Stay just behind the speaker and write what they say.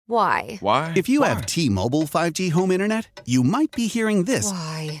Why? Why? If you have T-Mobile 5G home internet, you might be hearing this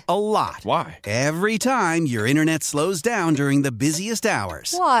Why? a lot. Why? Every time your internet slows down during the busiest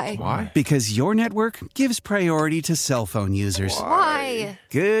hours. Why? Why? Because your network gives priority to cell phone users. Why?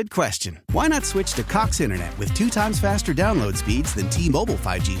 Good question. Why not switch to Cox Internet with 2 times faster download speeds than T-Mobile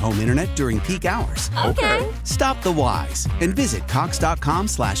 5G home internet during peak hours? Okay. Stop the whys and visit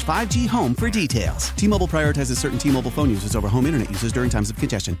cox.com/5G home for details. T-Mobile prioritizes certain T-Mobile phone users over home internet users during times of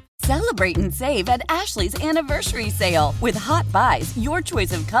congestion. Celebrate and save at Ashley's Anniversary Sale. With Hot Buys, your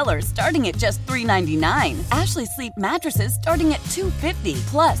choice of colors starting at just $3.99. Ashley Sleep mattresses starting at $2.50.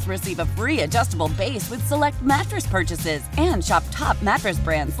 Plus, receive a free adjustable base with select mattress purchases. And shop top mattress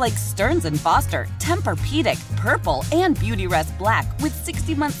brands like Stearns & Foster, Tempur-Pedic, Purple, and Beautyrest Black with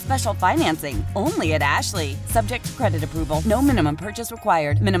 60-month special financing. Only at Ashley. Subject to credit approval. No minimum purchase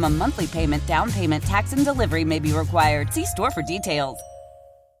required. Minimum monthly payment, down payment, tax, and delivery may be required. See store for details.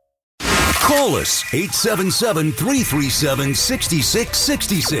 Call us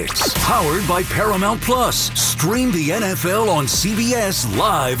 877-337-6666. Powered by Paramount Plus. Stream the NFL on CBS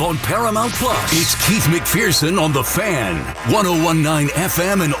live on Paramount Plus. It's Keith McPherson on The Fan. 101.9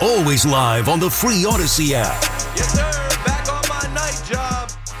 FM and always live on the free Odyssey app. Yes, sir. Back on my night job.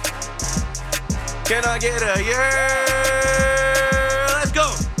 Can I get a yeah? Let's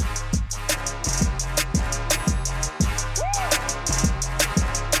go.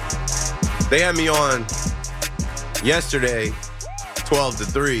 They had me on yesterday, 12 to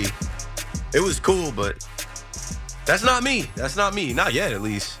 3. It was cool, but that's not me. That's not me. Not yet, at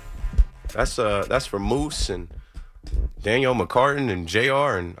least. That's for Moose and Daniel McCartan and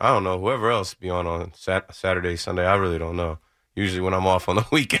JR and I don't know, whoever else be on Saturday, Sunday. I really don't know. Usually when I'm off on the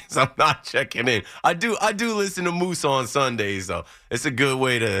weekends, I'm not checking in. I do listen to Moose on Sundays, though. It's a good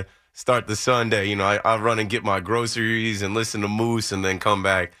way to start the Sunday. You know, I run and get my groceries and listen to Moose and then come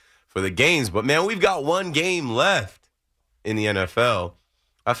back for the games. But, man, we've got one game left in the NFL.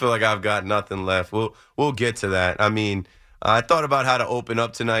 I feel like I've got nothing left. We'll get to that. I mean, I thought about how to open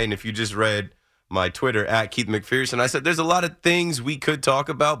up tonight, and if you just read my Twitter, at Keith McPherson, I said there's a lot of things we could talk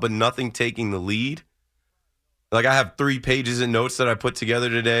about, but nothing taking the lead. Like, I have 3 pages of notes that I put together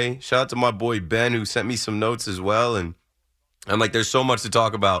today. Shout out to my boy Ben, who sent me some notes as well. And I'm like, there's so much to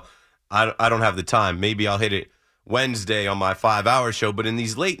talk about. I don't have the time. Maybe I'll hit it Wednesday on my 5-hour show. But in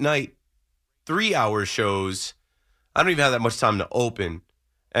these late night 3-hour shows, I don't even have that much time to open.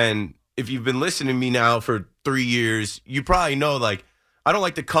 And if you've been listening to me now for 3 years, you probably know, like, I don't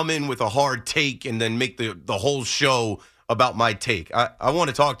like to come in with a hard take and then make the whole show about my take. I want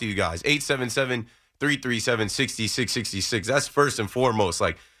to talk to you guys. 877-337-6666. That's first and foremost.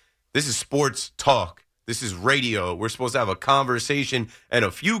 Like, this is sports talk. This is radio. We're supposed to have a conversation and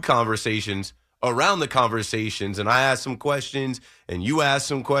a few conversations around the conversations. And I ask some questions and you ask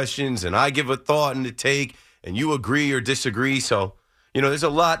some questions and I give a thought and a take and you agree or disagree. So, you know, there's a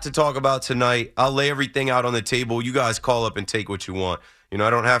lot to talk about tonight. I'll lay everything out on the table. You guys call up and take what you want. You know,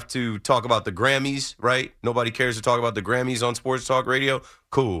 I don't have to talk about the Grammys, right? Nobody cares to talk about the Grammys on Sports Talk Radio.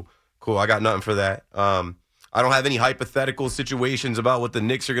 Cool. I got nothing for that. I don't have any hypothetical situations about what the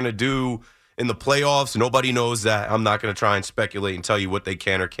Knicks are going to do in the playoffs. Nobody knows that. I'm not going to try and speculate and tell you what they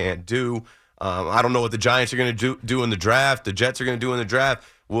can or can't do. I don't know what the Giants are going to do in the draft. The Jets are going to do in the draft.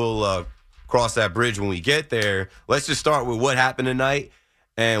 We'll cross that bridge when we get there. Let's just start with what happened tonight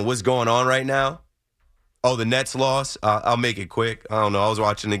and what's going on right now. Oh, the Nets lost. I'll make it quick. I don't know. I was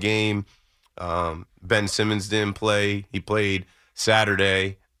watching the game. Ben Simmons didn't play. He played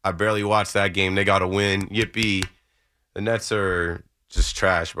Saturday. I barely watched that game. They got a win. Yippee. The Nets are just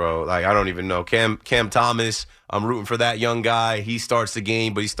trash, bro. Like, I don't even know. Cam Thomas, I'm rooting for that young guy. He starts the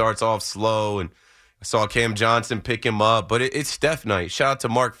game, but he starts off slow. And I saw Cam Johnson pick him up. But it's Steph night. Shout out to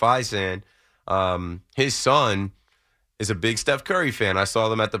Mark Fison. His son is a big Steph Curry fan. I saw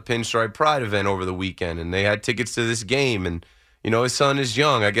them at the Pinstripe Pride event over the weekend, and they had tickets to this game. And, you know, his son is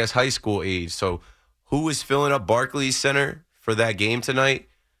young, I guess high school age. So who is filling up Barclays Center for that game tonight?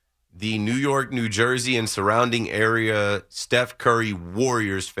 The New York, New Jersey, and surrounding area Steph Curry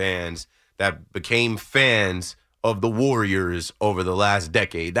Warriors fans that became fans of the Warriors over the last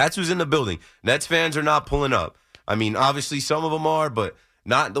decade. That's who's in the building. Nets fans are not pulling up. I mean, obviously some of them are, but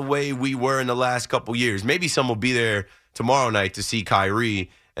not the way we were in the last couple years. Maybe some will be there tomorrow night to see Kyrie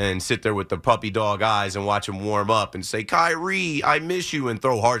and sit there with the puppy dog eyes and watch him warm up and say, Kyrie, I miss you, and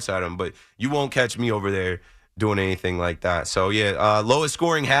throw hearts at him. But you won't catch me over there doing anything like that. So, yeah, lowest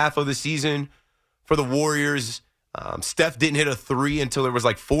scoring half of the season for the Warriors. Steph didn't hit a three until there was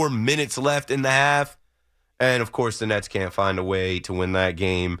like 4 minutes left in the half. And, of course, the Nets can't find a way to win that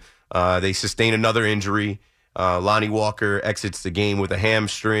game. They sustained another injury. Lonnie Walker exits the game with a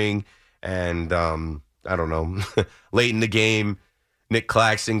hamstring, and I don't know, late in the game, Nick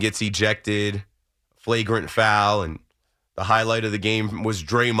Claxton gets ejected, flagrant foul, and the highlight of the game was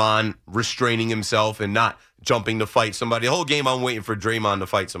Draymond restraining himself and not jumping to fight somebody. The whole game I'm waiting for Draymond to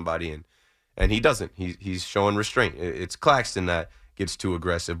fight somebody, and he doesn't. He's showing restraint. It's Claxton that gets too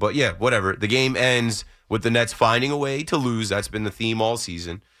aggressive. But, yeah, whatever. The game ends with the Nets finding a way to lose. That's been the theme all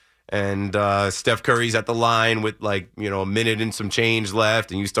season. And Steph Curry's at the line with, a minute and some change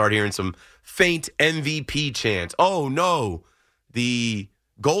left, and you start hearing some faint MVP chants. Oh, no. The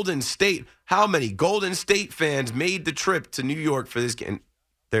Golden State, how many Golden State fans made the trip to New York for this game?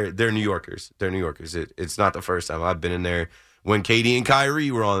 They're New Yorkers. They're New Yorkers. It's not the first time. I've been in there when KD and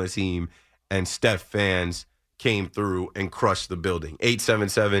Kyrie were on the team, and Steph fans came through and crushed the building.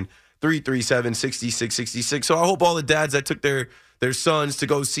 877-337-6666. So I hope all the dads that took their sons to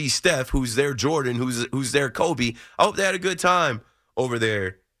go see Steph, who's their Jordan, who's their Kobe, I hope they had a good time over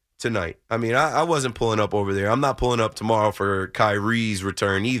there tonight. I mean, I wasn't pulling up over there. I'm not pulling up tomorrow for Kyrie's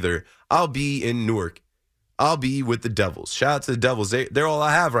return either. I'll be in Newark. I'll be with the Devils. Shout out to the Devils. They're all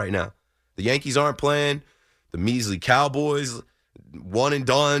I have right now. The Yankees aren't playing. The measly Cowboys, one and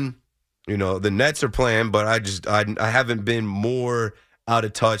done. The Nets are playing, but I haven't been more out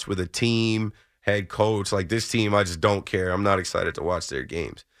of touch with a team, head coach. Like this team, I just don't care. I'm not excited to watch their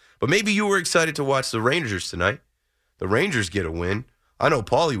games. But maybe you were excited to watch the Rangers tonight. The Rangers get a win. I know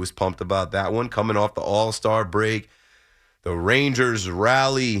Paulie was pumped about that one coming off the All-Star break. The Rangers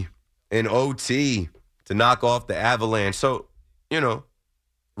rally in OT to knock off the Avalanche. So,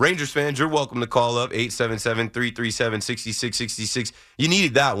 Rangers fans, you're welcome to call up 877-337-6666. You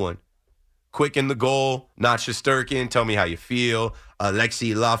needed that one. Quick in the goal, not Shesterkin. Tell me how you feel.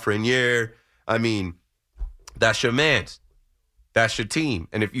 Alexis Lafreniere. I mean, that's your mans. That's your team.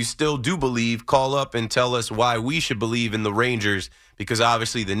 And if you still do believe, call up and tell us why we should believe in the Rangers, because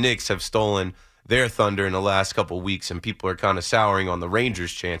obviously the Knicks have stolen their thunder in the last couple of weeks, and people are kind of souring on the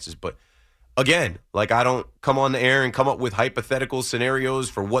Rangers' chances. But again, I don't come on the air and come up with hypothetical scenarios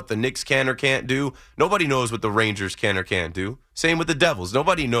for what the Knicks can or can't do. Nobody knows what the Rangers can or can't do. Same with the Devils.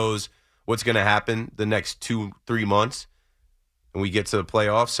 Nobody knows what's going to happen the next 2-3 months when we get to the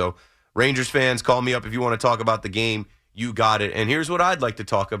playoffs. So Rangers fans, call me up if you want to talk about the game. You got it. And here's what I'd like to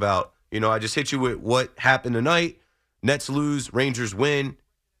talk about. I just hit you with what happened tonight. Nets lose, Rangers win.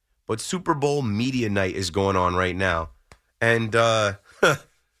 But Super Bowl media night is going on right now. And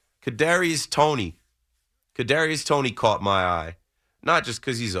Kadarius Toney caught my eye. Not just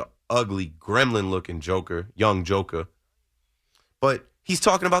because he's an ugly, gremlin-looking young joker. But he's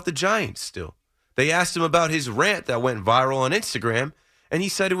talking about the Giants still. They asked him about his rant that went viral on Instagram, and he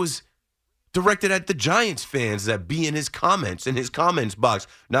said it was directed at the Giants fans that be in his comments box.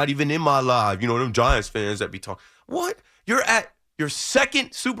 Not even in my live. Them Giants fans that be talking. What? You're at your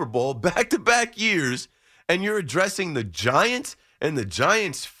second Super Bowl back-to-back years, and you're addressing the Giants and the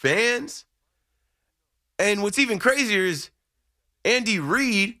Giants fans? And what's even crazier is Andy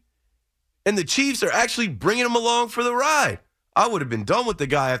Reid and the Chiefs are actually bringing him along for the ride. I would have been done with the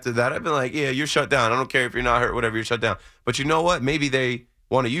guy after that. I've been like, yeah, you're shut down. I don't care if you're not hurt, whatever, you're shut down. But you know what? Maybe they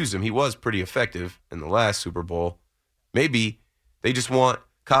want to use him. He was pretty effective in the last Super Bowl. Maybe they just want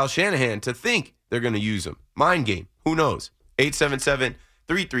Kyle Shanahan to think they're going to use him. Mind game. Who knows?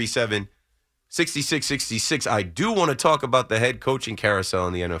 877-337-6666. I do want to talk about the head coaching carousel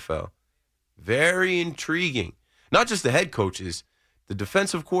in the NFL. Very intriguing. Not just the head coaches, the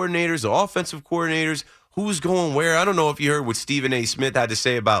defensive coordinators, the offensive coordinators, who's going where. I don't know if you heard what Stephen A. Smith had to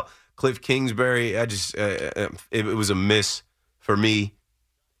say about Cliff Kingsbury. It was a miss for me.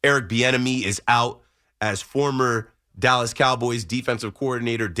 Eric Bieniemy is out as former Dallas Cowboys defensive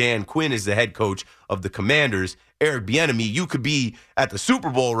coordinator Dan Quinn is the head coach of the Commanders. Eric Bieniemy, you could be at the Super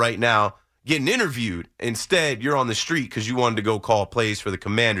Bowl right now getting interviewed. Instead, you're on the street because you wanted to go call plays for the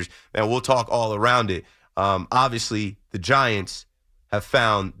Commanders. And we'll talk all around it. Obviously, the Giants have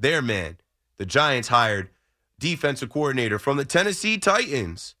found their man. The Giants hired defensive coordinator from the Tennessee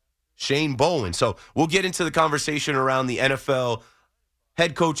Titans, Shane Bowen. So we'll get into the conversation around the NFL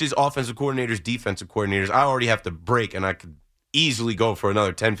head coaches, offensive coordinators, defensive coordinators. I already have to break, and I could easily go for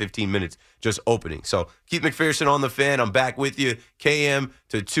another 10, 15 minutes just opening. So Keith McPherson on the Fan. I'm back with you, KM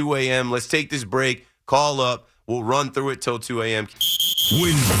to 2 a.m. Let's take this break. Call up. We'll run through it till 2 a.m.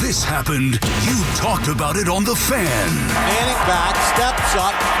 When this happened, you talked about it on the Fan. Manning back, steps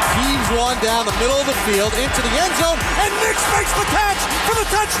up, heaves one down the middle of the field into the end zone, and Nix makes the catch for the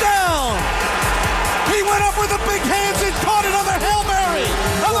touchdown. He went up with the big hands and caught it on the Hail Mary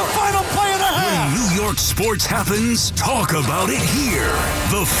on the final play of the half. New York sports happens, talk about it here.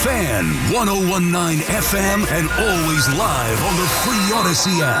 The Fan, 101.9 FM, and always live on the free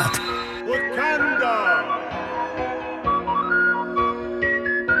Odyssey app.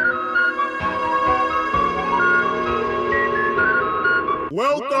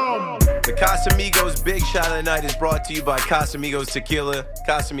 Welcome! The Casamigos Big Shot of the Night is brought to you by Casamigos Tequila.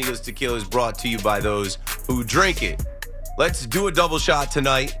 Casamigos Tequila is brought to you by those who drink it. Let's do a double shot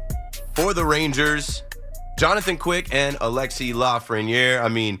tonight for the Rangers. Jonathan Quick and Alexis Lafreniere. I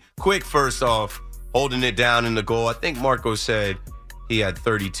mean, Quick, first off, holding it down in the goal. I think Marco said he had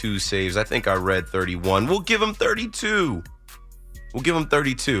 32 saves. I think I read 31. We'll give him 32.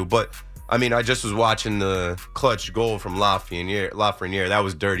 But I mean, I just was watching the clutch goal from Lafreniere. That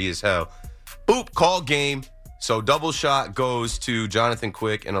was dirty as hell. Boop, call game. So double shot goes to Jonathan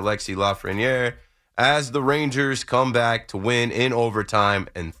Quick and Alexis Lafreniere as the Rangers come back to win in overtime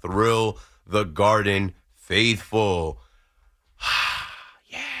and thrill the Garden faithful.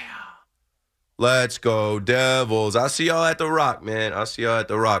 Yeah. Let's go, Devils. I'll see y'all at the Rock, man.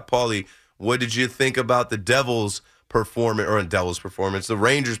 Paulie, what did you think about the Devils' performance, the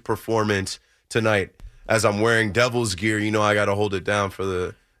Rangers' performance tonight? As I'm wearing Devils gear, you know I got to hold it down for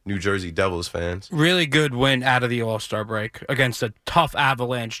the New Jersey Devils fans. Really good win out of the All-Star break against a tough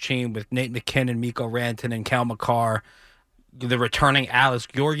Avalanche team with Nate McKinnon, Mikko Rantanen, and Cal McCarr. The returning Alex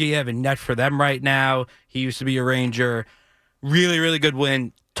Georgiev in net for them right now. He used to be a Ranger. Really, really good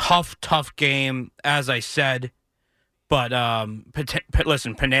win. Tough game, as I said. But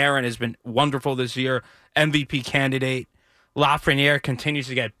listen, Panarin has been wonderful this year. MVP candidate. Lafreniere continues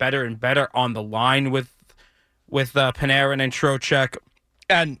to get better and better on the line with Panarin and Trocheck.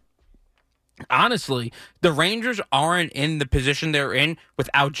 And honestly, the Rangers aren't in the position they're in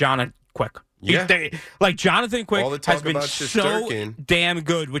without Jonathan Quick. Yeah. Jonathan Quick has been so Shesterkin. damn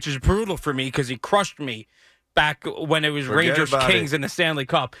good, which is brutal for me because he crushed me back when it was Rangers Kings in the Stanley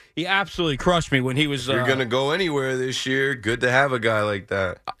Cup. He absolutely crushed me when he was. You're gonna go anywhere this year. Good to have a guy like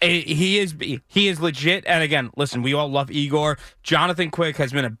that. He is legit. And again, listen, we all love Igor. Jonathan Quick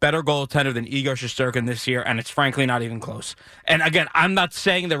has been a better goaltender than Igor Shesterkin this year, and it's frankly not even close. And again, I'm not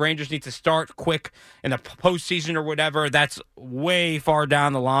saying the Rangers need to start Quick in the postseason or whatever. That's way far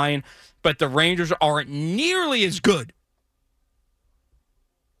down the line. But the Rangers aren't nearly as good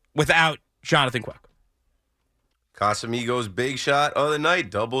without Jonathan Quick. Casamigos Big Shot of the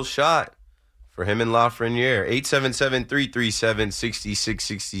Night, double shot for him and Lafreniere.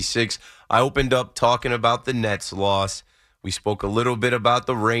 877-337-6666. I opened up talking about the Nets loss. We spoke a little bit about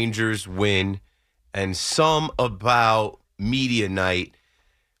the Rangers win and some about media night.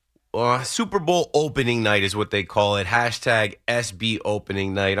 Super Bowl opening night is what they call it. Hashtag SB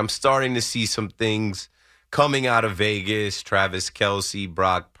opening night. I'm starting to see some things coming out of Vegas. Travis Kelce,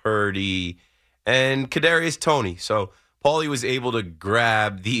 Brock Purdy, and Kadarius Toney. So Paulie was able to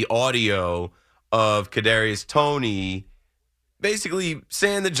grab the audio of Kadarius Toney basically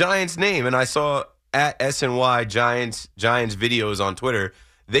saying the Giants' name. And I saw at SNY Giants videos on Twitter,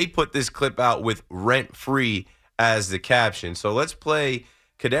 they put this clip out with rent free as the caption. So let's play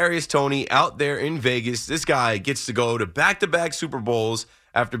Kadarius Toney out there in Vegas. This guy gets to go to back-to-back Super Bowls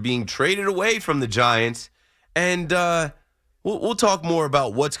after being traded away from the Giants. And we'll talk more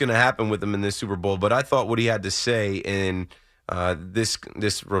about what's going to happen with him in this Super Bowl. But I thought what he had to say in this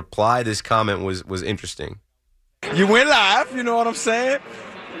comment was interesting. You went live, you know what I'm saying?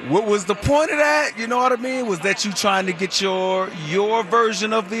 What was the point of that? You know what I mean? Was that you trying to get your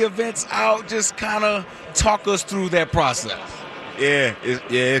version of the events out? Just kind of talk us through that process. Yeah,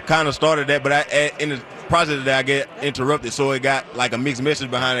 it kind of started that, but in the process of that, I get interrupted, so it got like a mixed message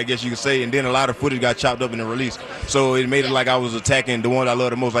behind it, I guess you could say, and then a lot of footage got chopped up in the release. So it made it like I was attacking the one I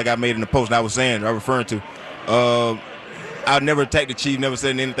love the most, like I made in the post, and I was referring to. I never attacked the Chiefs, never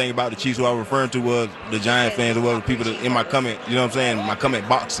said anything about the Chiefs. Who I was referring to was the Giant fans, or was people in my comment, you know what I'm saying, my comment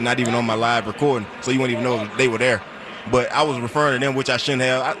box, not even on my live recording, so you wouldn't even know if they were there. But I was referring to them, which I shouldn't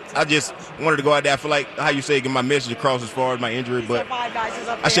have. I just wanted to go out there. I feel like, how you say, get my message across as far as my injury. But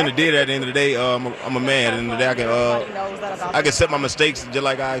I shouldn't have did that at the end of the day. I'm a man. At the end of the day, I can accept my mistakes just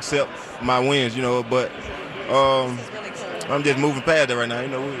like I accept my wins, you know. But I'm just moving past that right now. You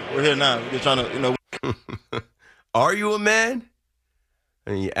know, we're here now. We're just trying to, you know. Are you a man?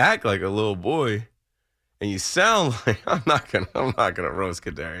 And you act like a little boy. And you sound like, I'm not gonna roast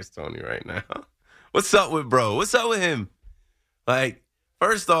Kadarius Toney right now. What's up with bro? What's up with him? Like,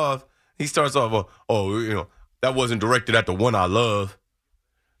 first off, he starts off, that wasn't directed at the one I love.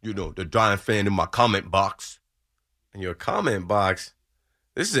 You know, the Giant fan in my comment box. And your comment box,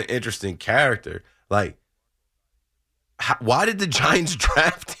 this is an interesting character. Like, why did the Giants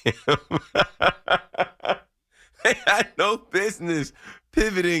draft him? They had no business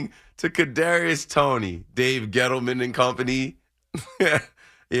pivoting to Kadarius Toney, Dave Gettleman and company.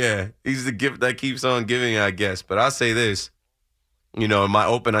 Yeah, he's the gift that keeps on giving, I guess. But I'll say this, in my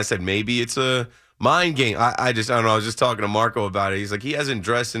open, I said maybe it's a mind game. I don't know. I was just talking to Marco about it. He's like, he hasn't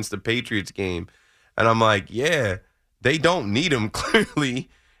dressed since the Patriots game. And I'm like, yeah, they don't need him, clearly,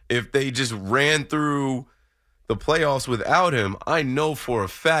 if they just ran through the playoffs without him. I know for a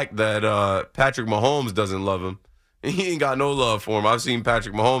fact that Patrick Mahomes doesn't love him. He ain't got no love for him. I've seen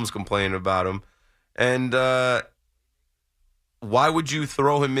Patrick Mahomes complain about him. And why would you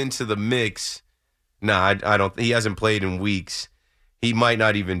throw him into the mix? Nah, I don't. He hasn't played in weeks. He might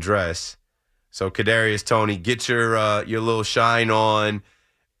not even dress. So Kadarius Toney, get your little shine on.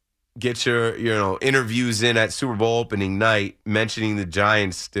 Get your interviews in at Super Bowl opening night, mentioning the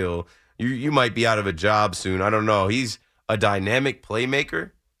Giants still. You might be out of a job soon. I don't know. He's a dynamic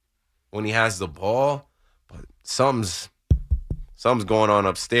playmaker when he has the ball, but something's going on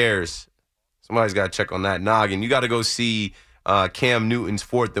upstairs. Somebody's got to check on that noggin. You got to go see Cam Newton's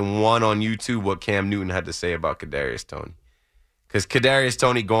 4th and 1 on YouTube, what Cam Newton had to say about Kadarius Toney. Because Kadarius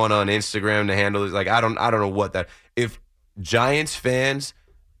Toney going on Instagram to handle it, like I don't know what that. If Giants fans,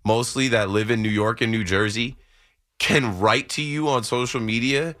 mostly that live in New York and New Jersey, can write to you on social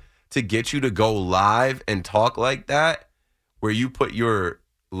media to get you to go live and talk like that, where you put your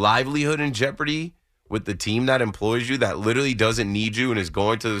livelihood in jeopardy with the team that employs you, that literally doesn't need you and is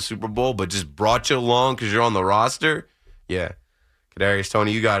going to the Super Bowl, but just brought you along because you're on the roster. Yeah, Kadarius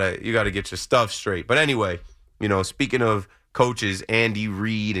Toney, you gotta get your stuff straight. But anyway, speaking of coaches, Andy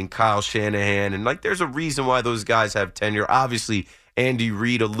Reid and Kyle Shanahan, and there's a reason why those guys have tenure. Obviously, Andy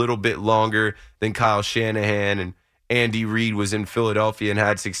Reid a little bit longer than Kyle Shanahan, and Andy Reid was in Philadelphia and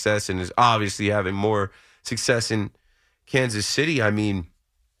had success and is obviously having more success in Kansas City. I mean,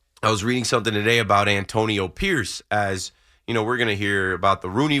 I was reading something today about Antonio Pierce, as, we're going to hear about the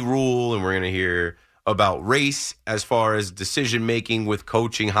Rooney Rule, and we're going to hear about race as far as decision-making with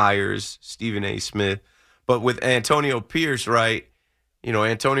coaching hires, Stephen A. Smith. But with Antonio Pierce, right,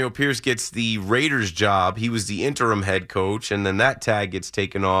 Antonio Pierce gets the Raiders job. He was the interim head coach, and then that tag gets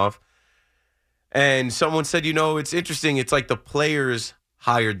taken off. And someone said, it's interesting. It's like the players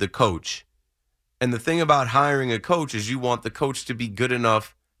hired the coach. And the thing about hiring a coach is you want the coach to be good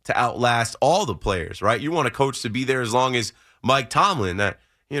enough to outlast all the players, right? You want a coach to be there as long as Mike Tomlin, that,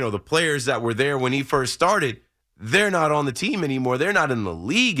 the players that were there when he first started, they're not on the team anymore. They're not in the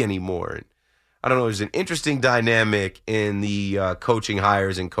league anymore. And I don't know, there's an interesting dynamic in the coaching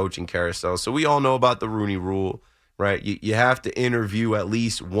hires and coaching carousel. So we all know about the Rooney Rule, right? You have to interview at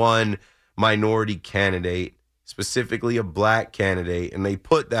least one minority candidate, specifically a black candidate. And they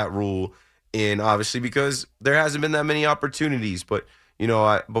put that rule in, obviously, because there hasn't been that many opportunities. But,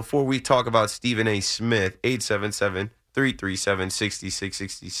 before we talk about Stephen A. Smith,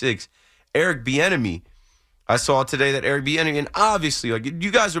 877-337-6666, Eric Bieniemy, I saw today that Eric Bieniemy, and obviously,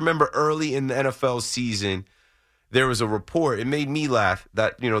 you guys remember early in the NFL season, there was a report. It made me laugh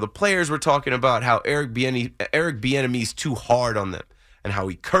that, the players were talking about how Eric Bieniemy's too hard on them and how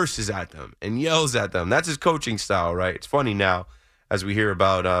he curses at them and yells at them. That's his coaching style, right? It's funny now as we hear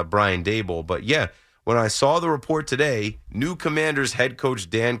about Brian Daboll. But, yeah, when I saw the report today, new Commanders head coach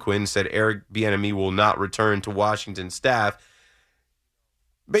Dan Quinn said Eric Bieniemy will not return to Washington staff.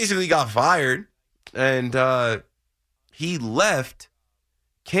 Basically got fired. And he left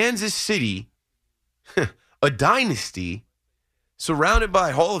Kansas City, a dynasty, surrounded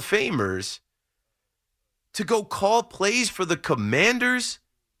by Hall of Famers, to go call plays for the Commanders.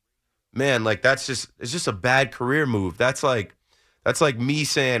 Man, it's just a bad career move. That's like me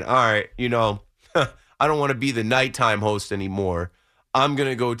saying, all right, I don't want to be the nighttime host anymore. I'm going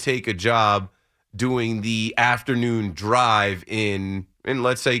to go take a job doing the afternoon drive in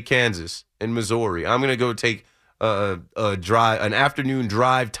let's say Kansas, in Missouri. I'm going to go take an afternoon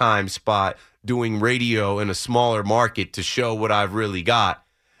drive time spot doing radio in a smaller market to show what I've really got.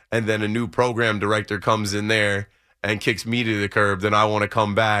 And then a new program director comes in there and kicks me to the curb. Then I want to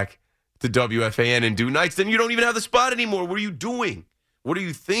come back to WFAN and do nights. Then you don't even have the spot anymore. What are you doing? What are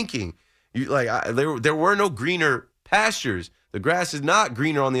you thinking? There were no greener pastures. The grass is not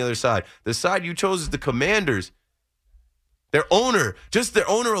greener on the other side. The side you chose is the Commanders. Their owner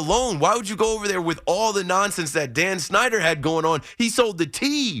alone. Why would you go over there with all the nonsense that Dan Snyder had going on? He sold the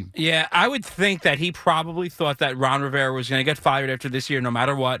team. Yeah, I would think that he probably thought that Ron Rivera was going to get fired after this year no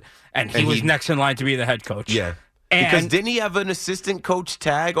matter what, and he was next in line to be the head coach. Yeah. Because didn't he have an assistant coach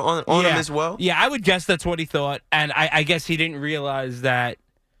tag on him as well? Yeah, I would guess that's what he thought, and I guess he didn't realize that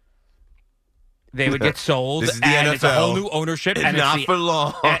They would get sold, This is the and NFL. it's a whole new ownership, It's and not it's for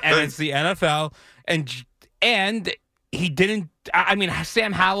long. and it's the NFL, and he didn't. I mean,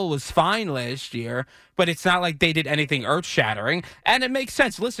 Sam Howell was fine last year, but it's not like they did anything earth-shattering, and it makes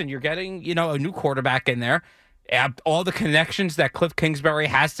sense. Listen, you're getting a new quarterback in there, all the connections that Cliff Kingsbury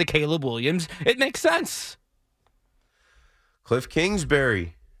has to Caleb Williams. It makes sense. Cliff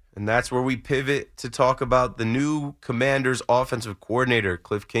Kingsbury. And that's where we pivot to talk about the new Commanders offensive coordinator,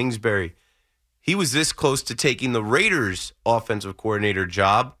 Cliff Kingsbury. He was this close to taking the Raiders offensive coordinator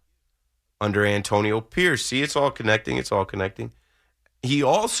job under Antonio Pierce. See, it's all connecting. It's all connecting. He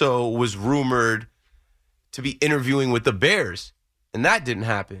also was rumored to be interviewing with the Bears, and that didn't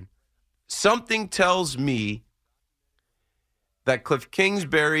happen. Something tells me that Cliff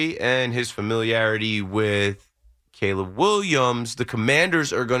Kingsbury and his familiarity with Caleb Williams, the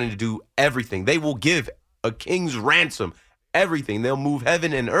Commanders are going to do everything. They will give a king's ransom, everything. They'll move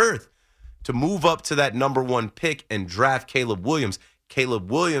heaven and earth to move up to that number 1 pick and draft Caleb Williams.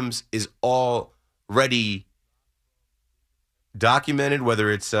 Caleb Williams is already documented, whether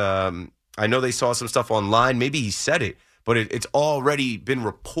it's, I know they saw some stuff online. Maybe he said it, but it's already been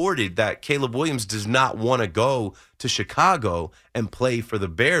reported that Caleb Williams does not want to go to Chicago and play for the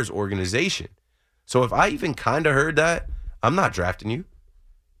Bears organization. So if I even kind of heard that, I'm not drafting you.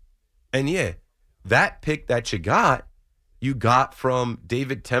 And yeah, that pick that you got from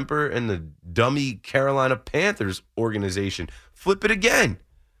David Tepper and the dummy Carolina Panthers organization. Flip it again.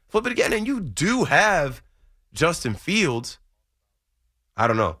 And you do have Justin Fields. I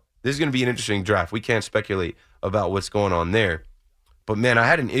don't know. This is going to be an interesting draft. We can't speculate about what's going on there. But, man, I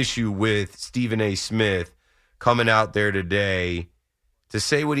had an issue with Stephen A. Smith coming out there today to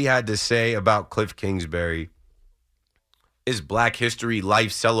say what he had to say about Cliff Kingsbury. Is Black History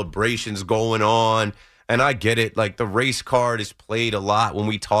Life celebrations going on? And I get it. Like, the race card is played a lot when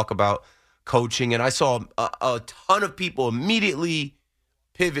we talk about coaching. And I saw a ton of people immediately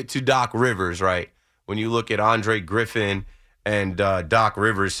pivot to Doc Rivers, right? When you look at Andre Griffin and Doc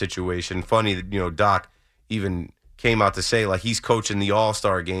Rivers' situation. Funny that, Doc even came out to say, like, he's coaching the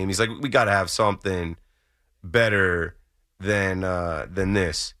All-Star game. He's like, we got to have something better than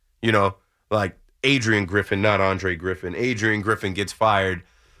this, like Adrian Griffin, not Andre Griffin. Adrian Griffin gets fired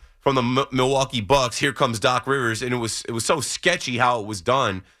from the Milwaukee Bucks. Here comes Doc Rivers, and it was so sketchy how it was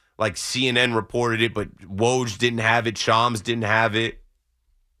done. Like CNN reported it, but Woj didn't have it, Shams didn't have it,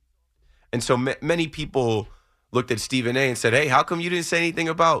 and so many people looked at Stephen A. and said, "Hey, how come you didn't say anything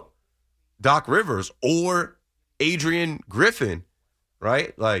about Doc Rivers or Adrian Griffin?"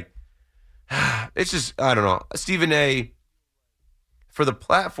 Right? Like, it's just, I don't know. Stephen A., for the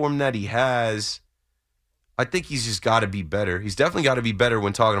platform that he has, I think he's just got to be better. He's definitely got to be better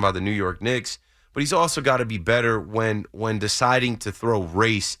when talking about the New York Knicks, but he's also got to be better when deciding to throw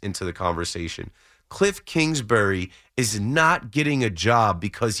race into the conversation. Cliff Kingsbury is not getting a job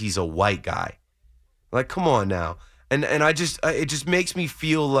because he's a white guy. Like, come on now. And it just makes me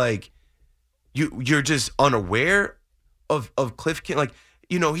feel like you're just unaware of Cliff King. Like,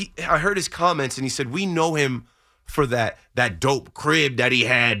 I heard his comments and he said, we know him for that dope crib that he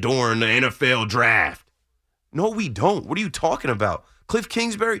had during the NFL draft. No, we don't. What are you talking about? Cliff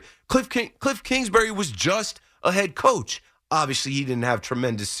Kingsbury was just a head coach. Obviously, he didn't have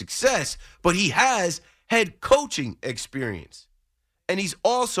tremendous success, but he has head coaching experience. And he's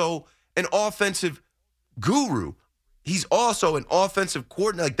also an offensive guru. He's also an offensive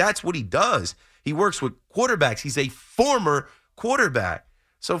coordinator. Like, that's what he does. He works with quarterbacks. He's a former quarterback.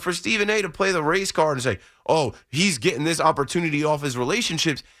 So for Stephen A. to play the race card and say, oh, he's getting this opportunity off his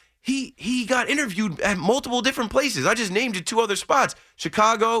relationships, he got interviewed at multiple different places. I just named you 2 other spots,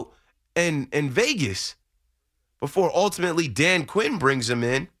 Chicago and Vegas, before ultimately Dan Quinn brings him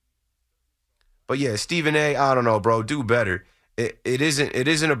in. But yeah, Stephen A., I don't know, bro, do better. It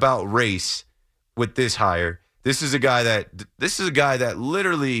isn't about race with this hire. This is a guy that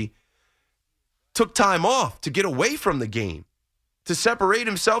literally took time off to get away from the game, to separate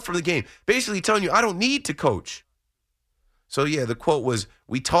himself from the game, basically telling you, I don't need to coach. So, yeah, the quote was,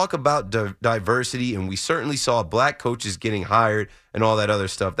 we talk about diversity, and we certainly saw black coaches getting hired and all that other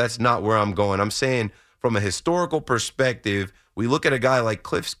stuff. That's not where I'm going. I'm saying from a historical perspective, we look at a guy like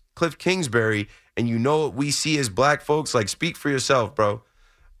Cliff Kingsbury, and you know what we see as black folks? Like, speak for yourself, bro.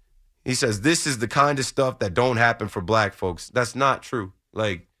 He says, this is the kind of stuff that don't happen for black folks. That's not true.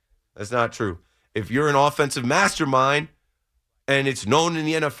 Like, that's not true. If you're an offensive mastermind, and it's known in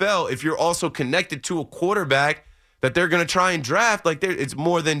the NFL, if you're also connected to a quarterback that they're going to try and draft, like, it's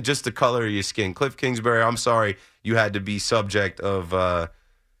more than just the color of your skin. Cliff Kingsbury, I'm sorry you had to be subject of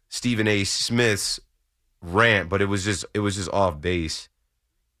Stephen A. Smith's rant, but it was just off base.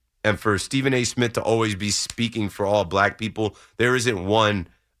 And for Stephen A. Smith to always be speaking for all black people, there isn't one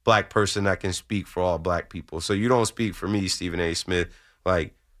black person that can speak for all black people. So you don't speak for me, Stephen A. Smith.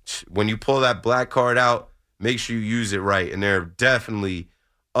 Like, when you pull that black card out, make sure you use it right. And there are definitely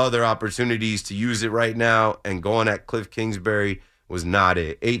other opportunities to use it right now. And going at Cliff Kingsbury was not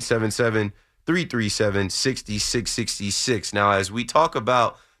it. 877-337-6666. Now, as we talk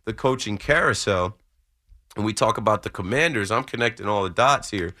about the coaching carousel and we talk about the Commanders, I'm connecting all the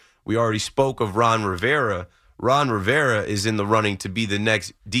dots here. We already spoke of Ron Rivera. Ron Rivera is in the running to be the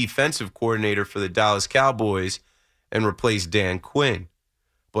next defensive coordinator for the Dallas Cowboys and replace Dan Quinn.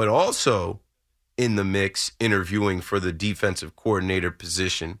 But also in the mix, interviewing for the defensive coordinator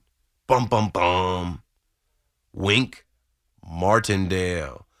position, Wink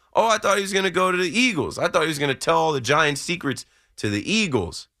Martindale. Oh, I thought he was going to go to the Eagles. I thought he was going to tell all the Giants' secrets to the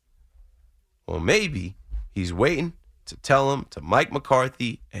Eagles. Well, maybe he's waiting to tell them to Mike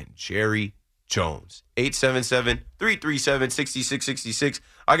McCarthy and Jerry Jones. 877-337-6666.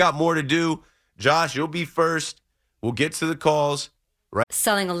 I got more to do. Josh, you'll be first. We'll get to the calls. Right.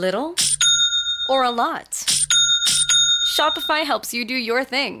 Selling a little or a lot? Shopify helps you do your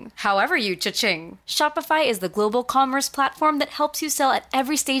thing, however you cha-ching. Shopify is the global commerce platform that helps you sell at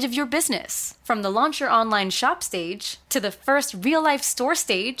every stage of your business. From the launch your online shop stage, to the first real-life store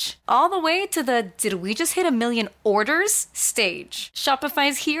stage, all the way to the did we just hit 1 million orders stage.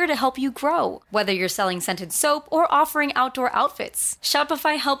 Shopify's here to help you grow. Whether you're selling scented soap or offering outdoor outfits,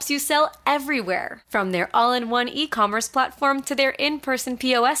 Shopify helps you sell everywhere. From their all-in-one e-commerce platform to their in-person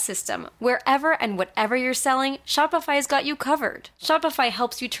POS system, wherever and whatever you're selling, Shopify's got you covered. Shopify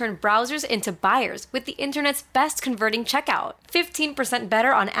helps you turn browsers into buyers with the internet's best converting checkout. 15%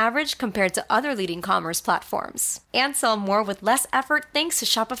 better on average compared to other leading commerce platforms. And sell more with less effort thanks to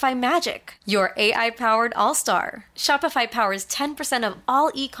Shopify Magic, your AI-powered all-star. Shopify powers 10% of all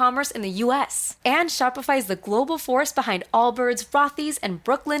e-commerce in the U.S. And Shopify is the global force behind Allbirds, Rothy's, and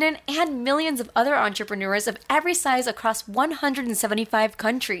Brooklinen, and millions of other entrepreneurs of every size across 175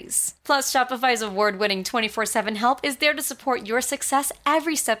 countries. Plus, Shopify's award-winning 24/7 help is there to support your success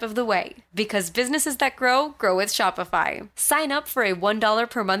every step of the way. Because businesses that grow, grow with Shopify. Sign up for a $1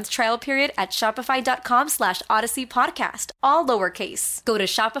 per month trial period at shopify.com/Odyssey Podcast, all lowercase. Go to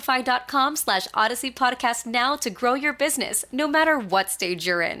shopify.com/Odyssey Podcast now to grow your business, no matter what stage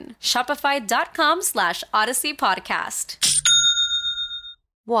you're in. Shopify.com/Odyssey Podcast.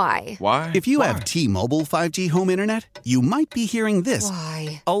 Why? If you have T-Mobile 5G home internet, you might be hearing this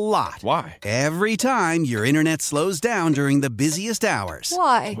Why? a lot. Why? Every time your internet slows down during the busiest hours.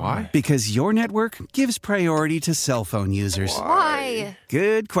 Why? Because your network gives priority to cell phone users. Why?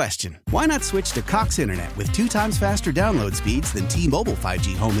 Good question. Why not switch to Cox Internet with 2 times faster download speeds than T-Mobile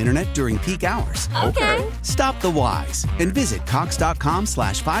 5G home internet during peak hours? Okay. Stop the whys and visit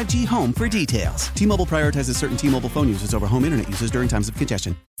cox.com/5G home for details. T-Mobile prioritizes certain T-Mobile phone users over home internet users during times of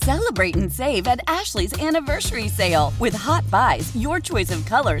congestion. Celebrate and save at Ashley's Anniversary Sale. With Hot Buys, your choice of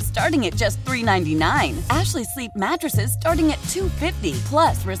colors starting at just $3.99. Ashley Sleep mattresses starting at $2.50.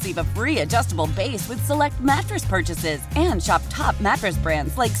 Plus, receive a free adjustable base with select mattress purchases. And shop top mattress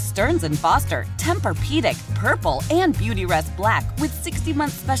brands like Stearns & Foster, Tempur-Pedic, Purple, and Beautyrest Black with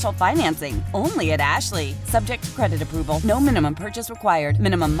 60-month special financing. Only at Ashley. Subject to credit approval. No minimum purchase required.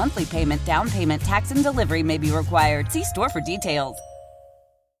 Minimum monthly payment, down payment, tax, and delivery may be required. See store for details.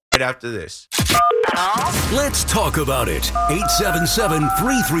 Right after this. Let's talk about it.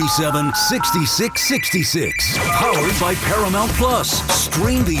 877-337-6666. Powered by Paramount Plus.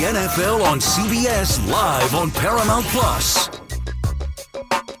 Stream the NFL on CBS live on Paramount Plus.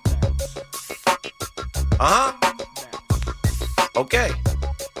 Okay.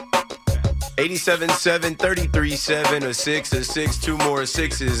 87-7, 33-7, 2 more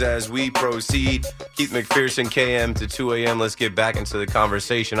sixes as we proceed. Keith McPherson, KM to 2 a.m. Let's get back into the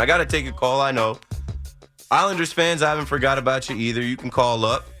conversation. I got to take a call, I know. Islanders fans, I haven't forgot about you either. You can call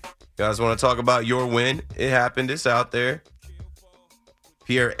up. You guys want to talk about your win? It happened. It's out there.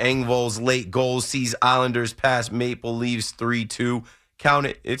 Pierre Engvall's late goal sees Islanders pass Maple Leafs 3-2. Count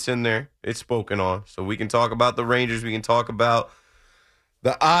it. It's in there. It's spoken on. So we can talk about the Rangers. We can talk about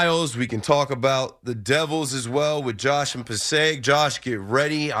the Isles. We can talk about the Devils as well with Josh and Passaic. Josh, get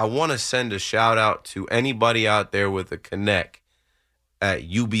ready. I want to send a shout out to anybody out there with a connect at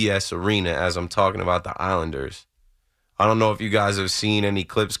UBS Arena as I'm talking about the Islanders. I don't know if you guys have seen any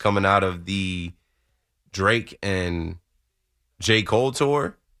clips coming out of the Drake and J. Cole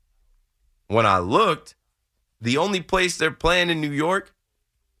tour. When I looked, the only place they're playing in New York,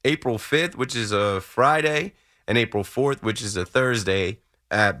 April 5th, which is a Friday, and April 4th, which is a Thursday,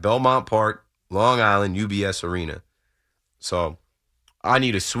 at Belmont Park, Long Island, UBS Arena. So I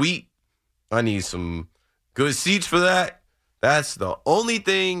need a suite. I need some good seats for that. That's the only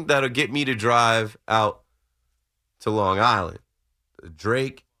thing that'll get me to drive out to Long Island. The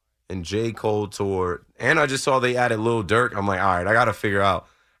Drake and J. Cole tour. And I just saw they added Lil Durk. I'm like, all right, I got to figure out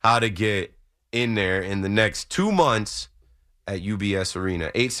how to get in there in the next 2 months at UBS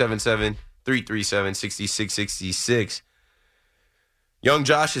Arena. 877-337-6666. Young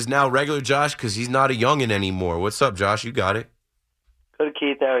Josh is now regular Josh because he's not a youngin' anymore. What's up, Josh? You got it. Good,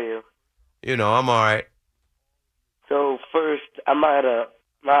 Keith. How are you? You know, I'm all right. So first, I'm not a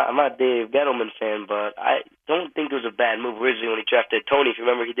Dave Gettleman fan, but I don't think it was a bad move originally when he drafted Tony. If you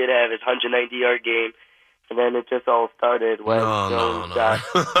remember, he did have his 190-yard game, and then it just all started when Jones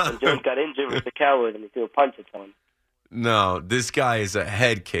got injured with the Cowboys and he threw a punch at him. No, this guy is a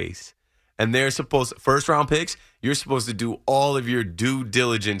head case. And they're supposed first-round picks, you're supposed to do all of your due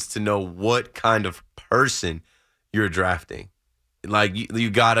diligence to know what kind of person you're drafting. Like, you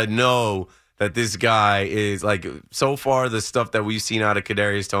got to know that this guy is, like, so far the stuff that we've seen out of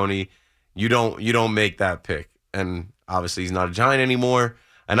Kadarius Toney, you don't make that pick. And obviously he's not a Giant anymore.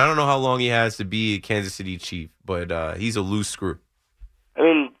 And I don't know how long he has to be a Kansas City Chief, but he's a loose screw. I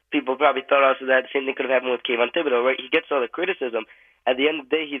mean, people probably thought also that the same thing could have happened with Kayvon Thibodeau, right? He gets all the criticism. At the end of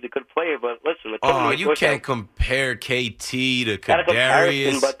the day, he's a good player, but listen. You can't compare KT to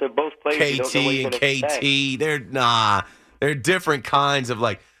Kadarius. But they're both players. KT and KT, they're different kinds of,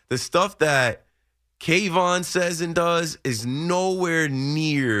 like, the stuff that Kayvon says and does is nowhere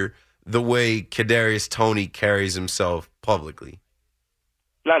near the way Kadarius Toney carries himself publicly.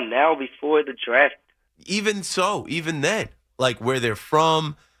 Not now, before the draft. Even so, even then, like, where they're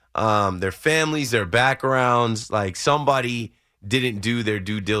from, their families, their backgrounds, like, somebody didn't do their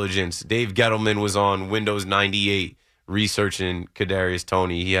due diligence. Dave Gettleman was on Windows 98 researching Kadarius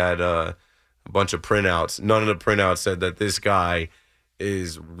Toney. He had a bunch of printouts. None of the printouts said that this guy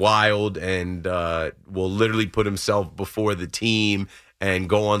is wild and will literally put himself before the team and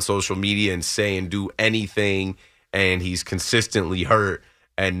go on social media and say and do anything, and he's consistently hurt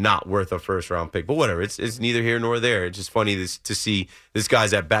and not worth a first-round pick. But whatever, it's neither here nor there. It's just funny to see this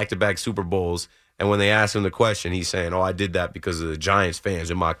guy's at back-to-back Super Bowls, and when they ask him the question, he's saying, I did that because of the Giants fans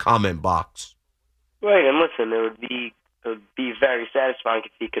in my comment box. Right, and listen, it would be very satisfying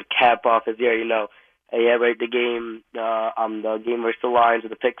if he could cap off his year, the game versus the Lions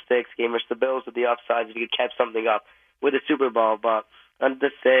with the pick six, game versus the Bills with the offsides, if he could cap something up with the Super Bowl. But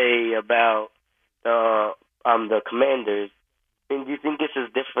to say about the Commanders, I mean, do you think this is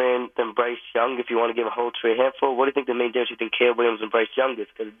different than Bryce Young if you want to give a whole trade handful? What do you think the main difference between Caleb Williams and Bryce Young is?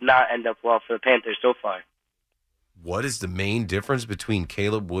 Because it not end up well for the Panthers so far. What is the main difference between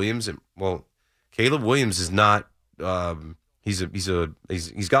Caleb Williams and, Caleb Williams is not he's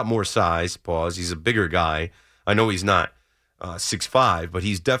got more size, pause. He's a bigger guy. I know he's not 6'5", but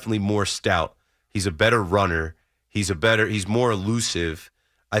he's definitely more stout. He's a better runner. He's more elusive.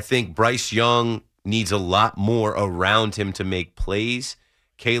 I think Bryce Young needs a lot more around him to make plays.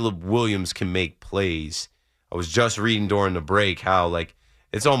 Caleb Williams can make plays. I was just reading during the break how, like,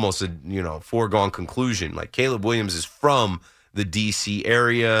 it's almost a foregone conclusion. Like, Caleb Williams is from the D.C.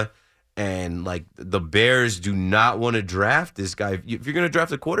 area, and, like, the Bears do not want to draft this guy. If you're going to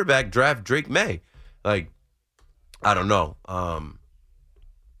draft a quarterback, draft Drake May. Like, I don't know.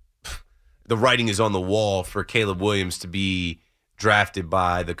 The writing is on the wall for Caleb Williams to be drafted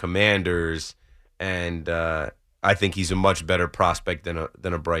by the Commanders. And I think he's a much better prospect than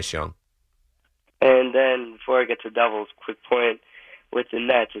a Bryce Young. And then before I get to Devils, quick point with the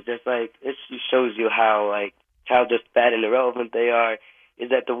Nets, it's just like this shows you how just bad and irrelevant they are. Is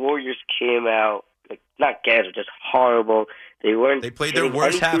that the Warriors came out not gas, just horrible. They played their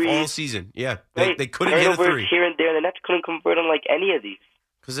worst half all season. Yeah, they couldn't hit a three here and there. And the Nets couldn't convert on any of these.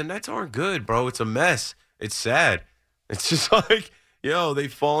 Because the Nets aren't good, bro. It's a mess. It's sad. It's just like,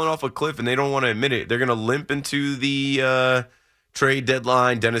 they've fallen off a cliff and they don't want to admit it. They're going to limp into the trade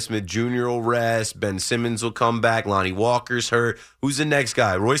deadline. Dennis Smith Jr. will rest. Ben Simmons will come back. Lonnie Walker's hurt. Who's the next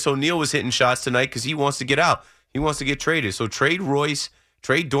guy? Royce O'Neal was hitting shots tonight because he wants to get out. He wants to get traded. So trade Royce,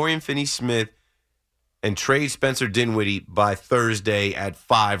 trade Dorian Finney-Smith, and trade Spencer Dinwiddie by Thursday at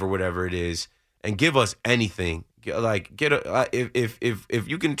 5 or whatever it is, and give us anything. Like, if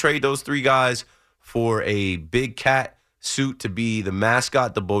you can trade those three guys for a big cat suit to be the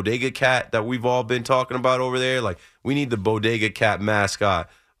mascot, the Bodega Cat that we've all been talking about over there. Like, we need the Bodega Cat mascot,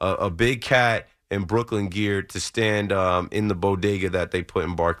 a big cat in Brooklyn gear to stand in the bodega that they put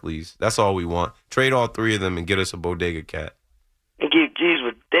in Barclays. That's all we want. Trade all three of them and get us a Bodega Cat. And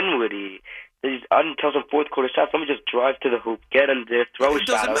with Dinwiddie, he's until some fourth quarter shots. Let me just drive to the hoop, get him there, throw a shot. It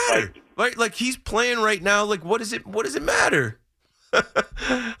doesn't matter. Like, he's playing right now. Like, what does it matter?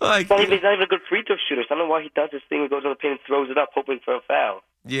 Like, he's not even a good free throw shooter. So I don't know why he does this thing. He goes on the paint and throws it up, hoping for a foul.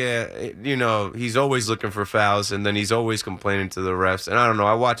 yeah, he's always looking for fouls, and then he's always complaining to the refs. And I don't know.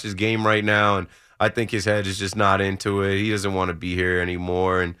 I watch his game right now, and I think his head is just not into it. He doesn't want to be here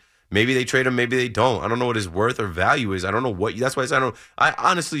anymore, and maybe they trade him, maybe they don't. I don't know what his worth or value is. I don't know what. That's why I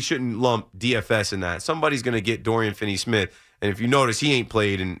honestly shouldn't lump DFS in that. Somebody's going to get Dorian Finney-Smith, and if you notice, he ain't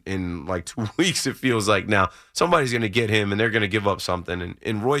played in like 2 weeks, it feels like now. Somebody's going to get him, and they're going to give up something,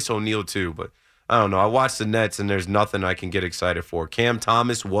 and Royce O'Neal too. But I don't know. I watch the Nets, and there's nothing I can get excited for. Cam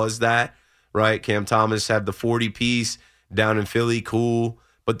Thomas was that, right? Cam Thomas had the 40-piece down in Philly, cool.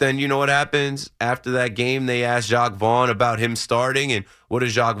 But then you know what happens? After that game, they asked Jacques Vaughn about him starting, and what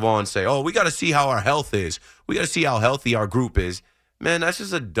does Jacques Vaughn say? Oh, we got to see how our health is. We got to see how healthy our group is. Man, that's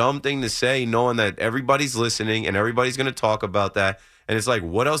just a dumb thing to say, knowing that everybody's listening and everybody's going to talk about that. And it's like,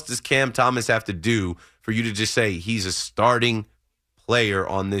 what else does Cam Thomas have to do for you to just say he's a starting player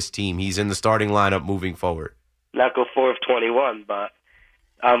on this team? He's in the starting lineup moving forward. Not go 4 of 21, but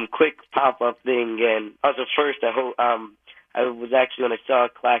quick pop-up thing. And also first, I was actually when I saw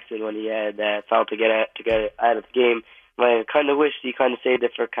Claxton when he had that foul to get out of the game. I kind of wish he kind of saved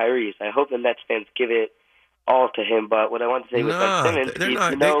it for Kyrie. So I hope the Nets fans give it all to him. But what I want to say with Ben Simmons,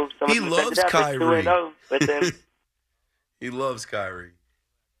 he loves Kyrie. With him. He loves Kyrie.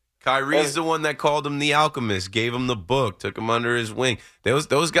 Kyrie's the one that called him the alchemist, gave him the book, took him under his wing.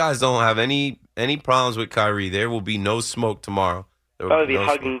 Those guys don't have any problems with Kyrie. There will be no smoke tomorrow. Probably be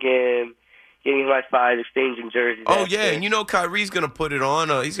hugging him, giving him high fives, exchanging jerseys. Oh yeah, and Kyrie's gonna put it on.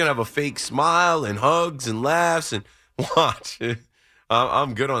 He's gonna have a fake smile and hugs and laughs and watch.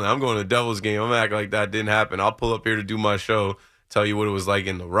 I'm good on that. I'm going to the Devils game. I'm acting like that didn't happen. I'll pull up here to do my show, tell you what it was like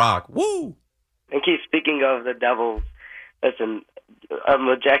in the Rock. Woo! And Keith, speaking of the Devils, listen,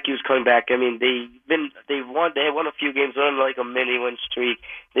 Jack Hughes coming back. I mean, they won a few games, on like a mini win streak.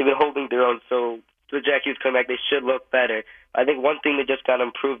 They've been holding their own. So with Jack Hughes coming back, they should look better. I think one thing that just got to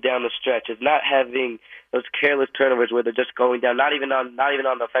improve down the stretch is not having those careless turnovers where they're just going down, not even on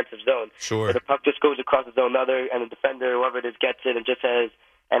the offensive zone. Sure. Where the puck just goes across the zone, and the defender, whoever it is, gets it and just has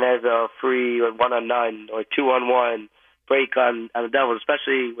a free or 1-on-9 or 2-on-1 break on the Devils,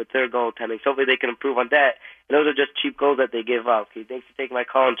 especially with their goaltending. So hopefully they can improve on that. And those are just cheap goals that they give up. Okay, thanks for taking my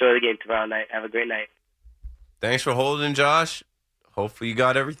call. Enjoy the game tomorrow night. Have a great night. Thanks for holding, Josh. Hopefully you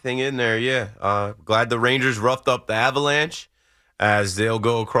got everything in there, yeah. Glad the Rangers roughed up the Avalanche as they'll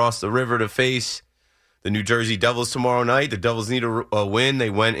go across the river to face the New Jersey Devils tomorrow night. The Devils need a win. They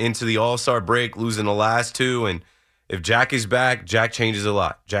went into the All-Star break losing the last two, and if Jack is back, Jack changes a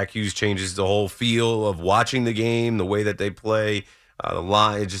lot. Jack Hughes changes the whole feel of watching the game, the way that they play, the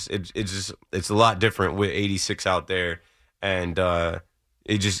line. It's a lot different with 86 out there, and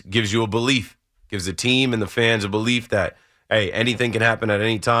it just gives you a belief, gives the team and the fans a belief that, hey, anything can happen at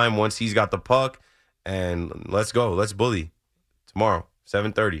any time once he's got the puck, and let's go. Let's bully tomorrow,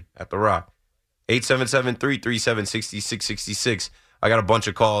 7:30 at The Rock. 877-337-6666. I got a bunch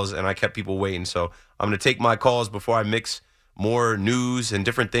of calls, and I kept people waiting, so I'm going to take my calls before I mix more news and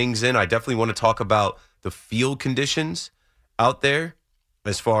different things in. I definitely want to talk about the field conditions out there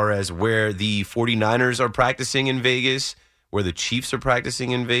as far as where the 49ers are practicing in Vegas, where the Chiefs are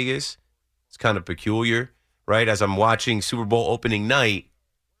practicing in Vegas. It's kind of peculiar, right? As I'm watching Super Bowl opening night,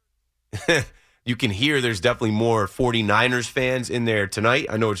 you can hear there's definitely more 49ers fans in there tonight.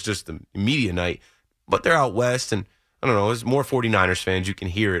 I know it's just the media night, but they're out west, and I don't know, there's more 49ers fans. You can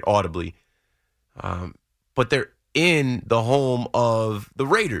hear it audibly. But they're in the home of the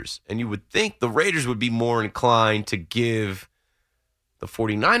Raiders, and you would think the Raiders would be more inclined to give the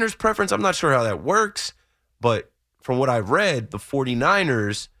 49ers preference. I'm not sure how that works, but from what I've read, the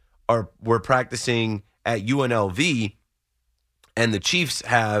 49ers were practicing at UNLV, and the Chiefs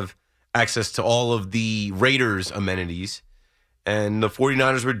have access to all of the Raiders amenities, and the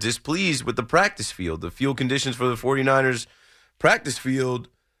 49ers were displeased with the practice field. The field conditions for the 49ers practice field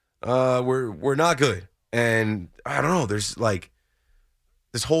were not good. And I don't know, there's like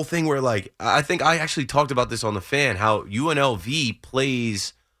this whole thing where, like, I think I actually talked about this on The Fan, how UNLV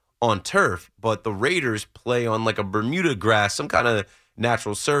plays on turf, but the Raiders play on like a Bermuda grass, some kind of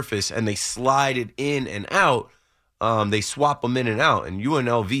natural surface, and they slide it in and out. They swap them in and out, and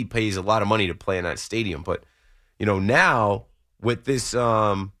UNLV pays a lot of money to play in that stadium. But, now with this,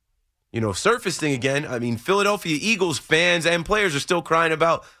 surface thing again, I mean, Philadelphia Eagles fans and players are still crying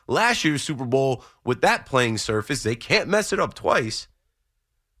about last year's Super Bowl with that playing surface. They can't mess it up twice.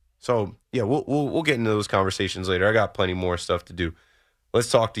 So, yeah, we'll get into those conversations later. I got plenty more stuff to do.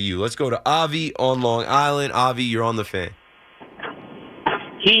 Let's talk to you. Let's go to Avi on Long Island. Avi, you're on The Fan.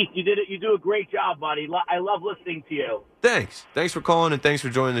 Keith, you did it. You do a great job, buddy. I love listening to you. Thanks for calling and thanks for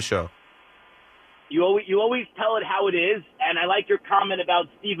joining the show. You always tell it how it is, and I like your comment about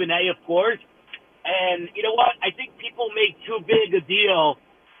Stephen A., of course. And you know what? I think people make too big a deal,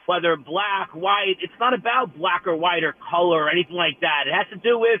 whether black, white. It's not about black or white or color or anything like that. It has to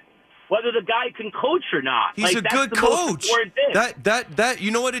do with whether the guy can coach or not. He's a good coach. That you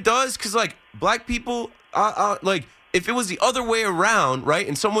know what it does? Because like black people, like if it was the other way around, right?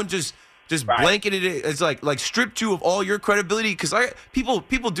 And someone just blanketed it, it's like stripped you of all your credibility. Because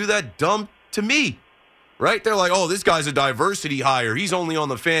people do that dumb to me. Right? They're like, oh, this guy's a diversity hire. He's only on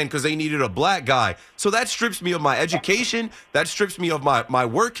the Fan because they needed a black guy. So that strips me of my education. That strips me of my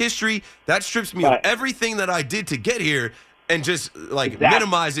work history. That strips me of everything that I did to get here and just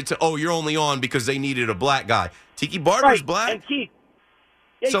minimize it to, oh, you're only on because they needed a black guy. Tiki Barber's black. And Keith,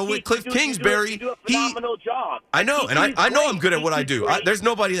 so with Cliff Kingsbury, you do a phenomenal job. I know, and I know I'm good at what I do. There's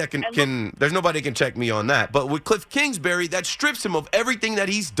nobody that there's nobody that can check me on that. But with Cliff Kingsbury, that strips him of everything that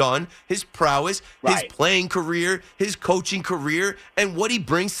he's done, his prowess, his playing career, his coaching career, and what he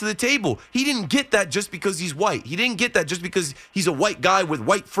brings to the table. He didn't get that just because he's white. He didn't get that just because he's a white guy with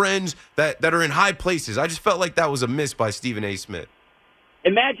white friends that are in high places. I just felt like that was a miss by Stephen A. Smith.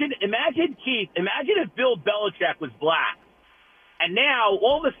 Imagine, Keith, if Bill Belichick was black. And now,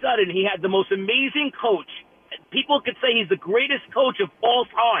 all of a sudden, he had the most amazing coach. People could say he's the greatest coach of all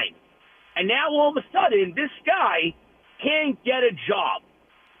time. And now, all of a sudden, this guy can't get a job.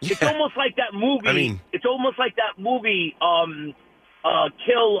 Yeah. It's almost like that movie. It's almost like that movie,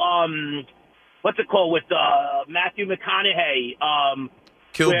 what's it called, with Matthew McConaughey?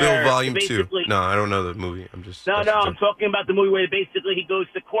 Kill Bill Volume 2. No, I don't know the movie. I'm talking about the movie where basically he goes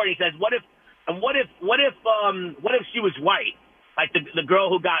to court and he says, what if she was white? Like the girl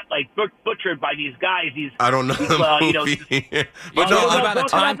who got butchered by these guys. I don't know the movie. But no, about A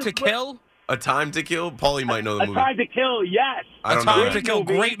Time to Kill? A Time to Kill? Paulie might know the movie. A Time to Kill, yes. I don't know. A Time to Kill,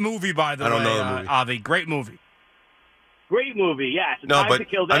 great movie, by the way. I don't know the movie. Avi, great movie. Great movie, yes. No, but to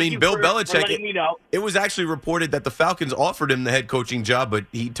Kill. Bill Belichick. Know. It was actually reported that the Falcons offered him the head coaching job, but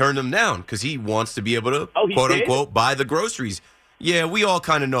he turned them down because he wants to be able to quote unquote buy the groceries. Yeah, we all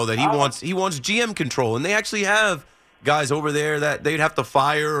kind of know that he wants GM control, and they actually have guys over there that they'd have to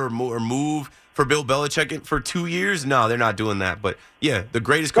fire or move for Bill Belichick for 2 years. No, they're not doing that. But yeah, the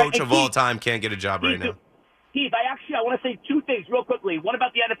greatest coach of all time can't get a job right now. Keith, I want to say two things real quickly. One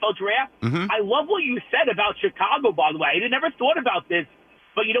about the NFL draft. Mm-hmm. I love what you said about Chicago, by the way. I never thought about this,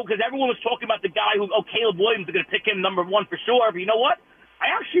 but because everyone was talking about the guy Caleb Williams is going to pick him number one for sure. But you know what? I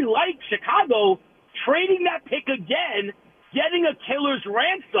actually like Chicago trading that pick again, getting a killer's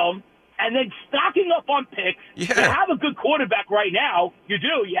ransom, and then stocking up on picks. Yeah. You have a good quarterback right now. You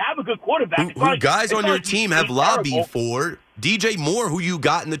do. You have a good quarterback. Who guys on your team have lobbied for. DJ Moore, who you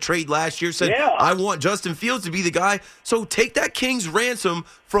got in the trade last year, said, I want Justin Fields to be the guy. So take that king's ransom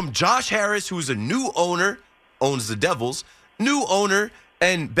from Josh Harris, who's a new owner, owns the Devils, new owner,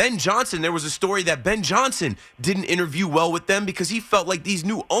 and Ben Johnson. There was a story that Ben Johnson didn't interview well with them because he felt like these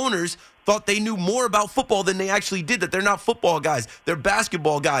new owners thought they knew more about football than they actually did, that they're not football guys. They're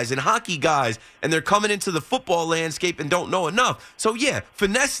basketball guys and hockey guys, and they're coming into the football landscape and don't know enough. So, yeah,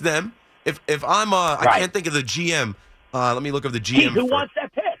 finesse them. If I'm I can't think of the GM. Let me look up the GM. Who wants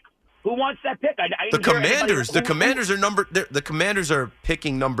that pick? Who wants that pick? The Commanders. The Commanders are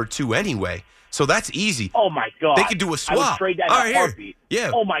picking number 2 anyway. So that's easy. Oh my God! They could do a swap. I would trade that all right, heartbeat. Here.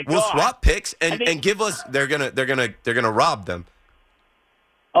 Yeah. Oh my God! We'll swap picks and give us. They're gonna rob them.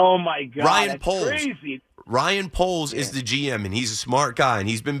 Oh my God! Ryan Poles. Crazy. Ryan Poles is the GM, and he's a smart guy, and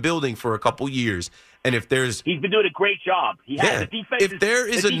he's been building for a couple years. And if he's been doing a great job. The defense if there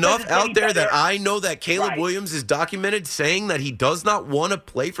is enough out there that I know that Caleb Williams is documented saying that he does not want to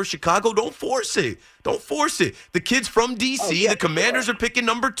play for Chicago, don't force it. Don't force it. The kid's from D.C. The Commanders are picking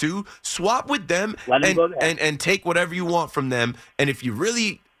number 2. Swap with them and take whatever you want from them. And if you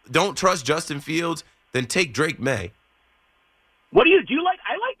really don't trust Justin Fields, then take Drake May. What do you like?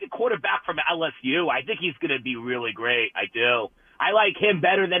 I like the quarterback from LSU. I think he's going to be really great. I do. I like him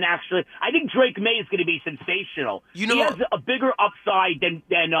better than I think Drake May is going to be sensational. He has a bigger upside than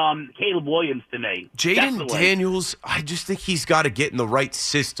Caleb Williams to me. Jaden Daniels, I just think he's got to get in the right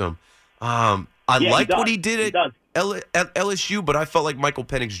system. I liked what he did at LSU, but I felt like Michael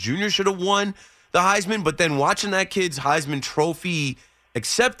Penix Jr. should have won the Heisman. But then watching that kid's Heisman Trophy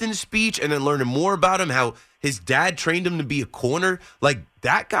acceptance speech and then learning more about him, how his dad trained him to be a corner. Like,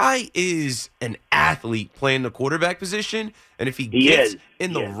 that guy is an athlete playing the quarterback position. And if he gets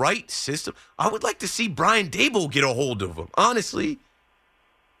in the right system, I would like to see Brian Daboll get a hold of him, honestly.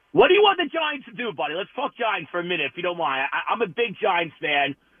 What do you want the Giants to do, buddy? Let's talk Giants for a minute, if you don't mind. I'm a big Giants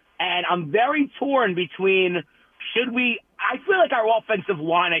fan, and I'm very torn between should we – I feel like our offensive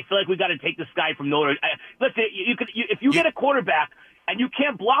line, I feel like we got to take this guy from Notre Dame. Listen, if you get a quarterback and you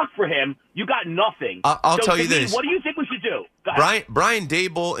can't block for him, you got nothing. I'll tell you this. What do you think we should do? Brian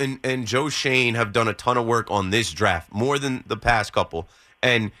Dable and Joe Shane have done a ton of work on this draft, more than the past couple,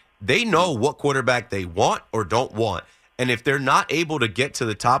 and they know what quarterback they want or don't want. And if they're not able to get to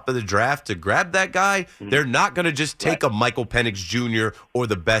the top of the draft to grab that guy, they're not going to just take a Michael Penix Jr. or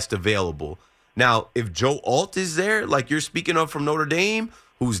the best available. Now, if Joe Alt is there, like you're speaking of from Notre Dame,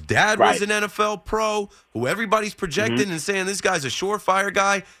 whose dad was an NFL pro, who everybody's projecting and saying this guy's a surefire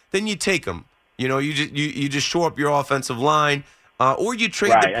guy, then you take him. You know, you just shore up your offensive line, or you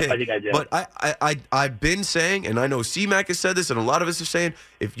trade the pick. I think I do. But I've been saying, and I know C-Mac has said this, and a lot of us are saying,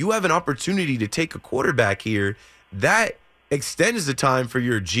 if you have an opportunity to take a quarterback here, that extends the time for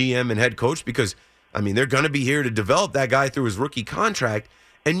your GM and head coach because, I mean, they're going to be here to develop that guy through his rookie contract,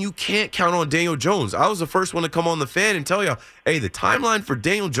 and you can't count on Daniel Jones. I was the first one to come on the fan and tell you, hey, the timeline for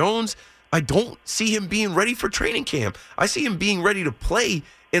Daniel Jones, I don't see him being ready for training camp. I see him being ready to play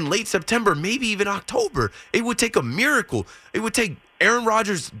in late September, maybe even October. It would take a miracle. It would take Aaron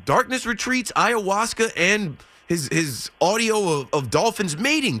Rodgers' darkness retreats, ayahuasca, and his audio of Dolphins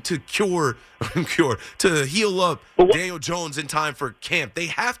mating to to heal up Daniel Jones in time for camp. They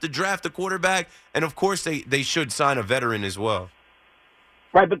have to draft a quarterback, and of course they should sign a veteran as well.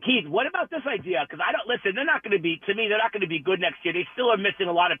 Right, but Keith, what about this idea? Because they're not going to be, to me, they're not going to be good next year. They still are missing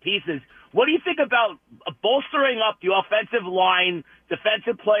a lot of pieces. What do you think about bolstering up the offensive line,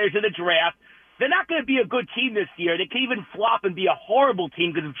 defensive players in the draft? They're not going to be a good team this year. They could even flop and be a horrible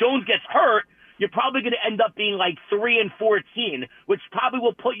team because if Jones gets hurt, you're probably going to end up being like 3-14, which probably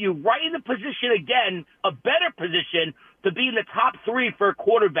will put you right in the position again, a better position to be in the top 3 for a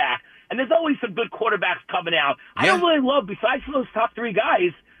quarterback. And there's always some good quarterbacks coming out. I don't really love, besides those top 3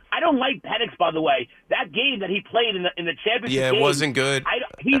 guys, I don't like Penix, by the way. That game that he played in the championship game, it wasn't good.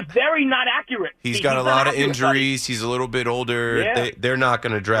 He's very not accurate. He's got a lot of injuries. Buddy. He's a little bit older. Yeah. They're not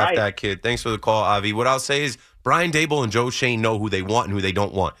going to draft that kid. Thanks for the call, Avi. What I'll say is Brian Dable and Joe Shane know who they want and who they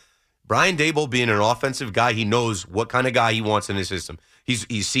don't want. Brian Dable being an offensive guy, he knows what kind of guy he wants in his system.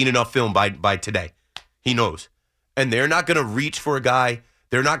 He's seen enough film by today. He knows. And they're not going to reach for a guy.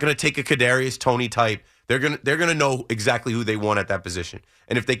 They're not going to take a Kadarius Toney type. They're gonna know exactly who they want at that position.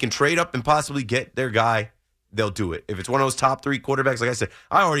 And if they can trade up and possibly get their guy, they'll do it. If it's one of those top 3 quarterbacks, like I said,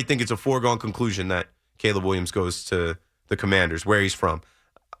 I already think it's a foregone conclusion that Caleb Williams goes to the Commanders, where he's from.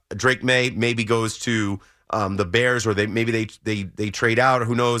 Drake May maybe goes to the Bears, or they trade out, or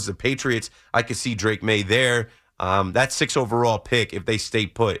who knows, the Patriots. I could see Drake May there. That 6 overall pick, if they stay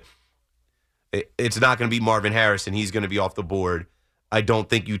put, it's not going to be Marvin Harrison. He's going to be off the board. I don't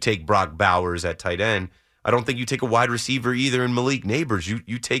think you take Brock Bowers at tight end. I don't think you take a wide receiver either in Malik Neighbors.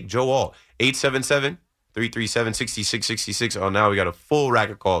 You take Joe Alt. 877-337-6666. Oh, now we got a full rack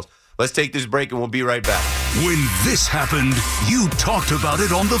of calls. Let's take this break, and we'll be right back. When this happened, you talked about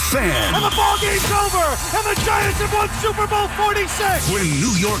it on The Fan. And the ball game's over, and the Giants have won Super Bowl 46. When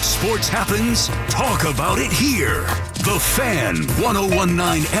New York sports happens, talk about it here. The Fan,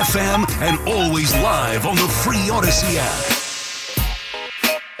 101.9 FM, and always live on the free Odyssey app.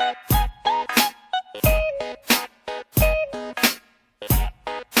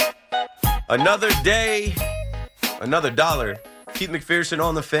 Another day, another dollar. Keith McPherson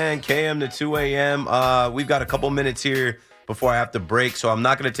on The Fan, KM to 2 a.m. We've got a couple minutes here before I have to break, so I'm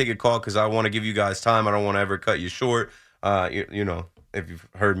not going to take a call because I want to give you guys time. I don't want to ever cut you short. You know, if you've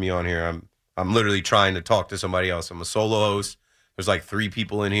heard me on here, I'm literally trying to talk to somebody else. I'm a solo host. There's like 3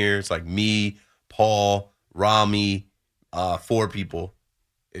 people in here. It's like me, Paul, Rami, 4 people,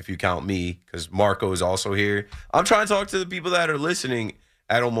 if you count me, because Marco is also here. I'm trying to talk to the people that are listening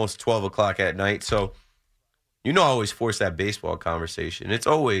at almost 12 o'clock at night. So, you know, I always force that baseball conversation. It's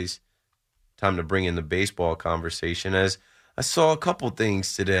always time to bring in the baseball conversation, as I saw a couple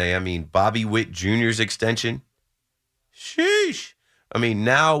things today. I mean, Bobby Witt Jr.'s extension. Sheesh. I mean,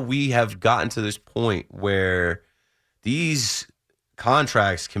 now we have gotten to this point where these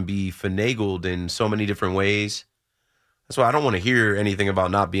contracts can be finagled in so many different ways. That's why I don't want to hear anything about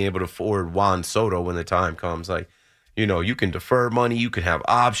not being able to afford Juan Soto when the time comes. Like, you know, you can defer money, you can have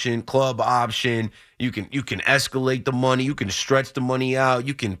option, club option, you can escalate the money, you can stretch the money out,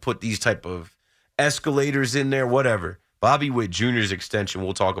 you can put these type of escalators in there, whatever. Bobby Witt Jr.'s extension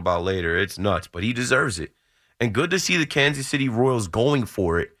we'll talk about later. It's nuts, but he deserves it. And good to see the Kansas City Royals going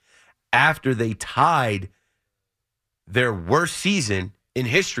for it after they tied their worst season in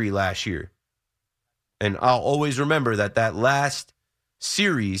history last year. And I'll always remember that last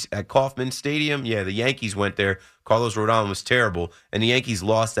series at Kauffman Stadium, yeah, the Yankees went there. Carlos Rodon was terrible, and the Yankees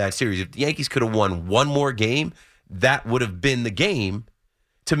lost that series. If the Yankees could have won one more game, that would have been the game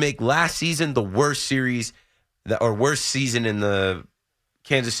to make last season the worst series or worst season in the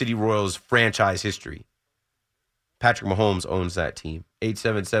Kansas City Royals franchise history. Patrick Mahomes owns that team.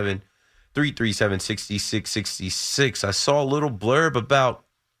 877-337-6666. I saw a little blurb about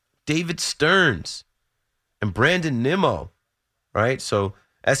David Stearns and Brandon Nimmo, right? So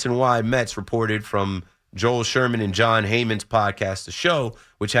SNY Mets reported from Joel Sherman and John Heyman's podcast, The Show,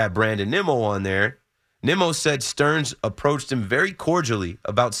 which had Brandon Nimmo on there. Nimmo said Stearns approached him very cordially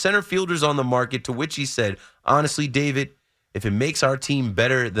about center fielders on the market, to which he said, honestly, David, if it makes our team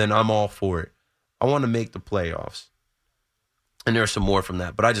better, then I'm all for it. I want to make the playoffs. And there's some more from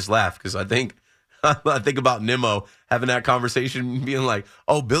that. But I just laugh because I think about Nimmo having that conversation, being like,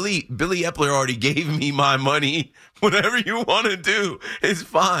 oh, Billy Epler already gave me my money. Whatever you want to do is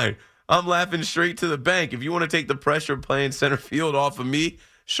fine. I'm laughing straight to the bank. If you want to take the pressure of playing center field off of me,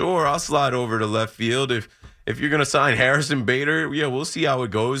 sure, I'll slide over to left field. If you're going to sign Harrison Bader, yeah, we'll see how it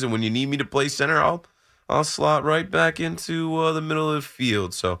goes. And when you need me to play center, I'll slot right back into the middle of the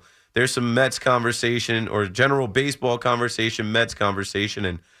field. So there's some Mets conversation, or general baseball conversation, Mets conversation.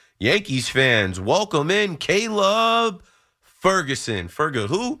 And Yankees fans, welcome in Caleb Ferguson.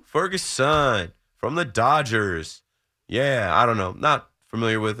 Ferguson from the Dodgers. Yeah, I don't know. Not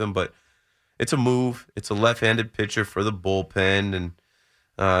familiar with him, but it's a move. It's a left-handed pitcher for the bullpen. And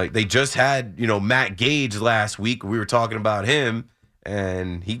they just had, Matt Gage last week. We were talking about him,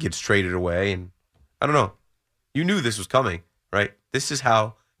 and he gets traded away. And I don't know. You knew this was coming, right? This is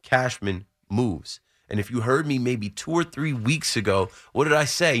how Cashman moves. And if you heard me maybe 2 or 3 weeks ago, what did I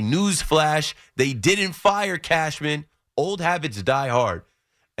say? Newsflash, they didn't fire Cashman. Old habits die hard.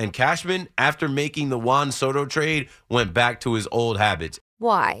 And Cashman, after making the Juan Soto trade, went back to his old habits.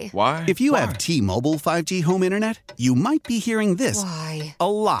 Why? If you have T-Mobile 5G home internet, you might be hearing this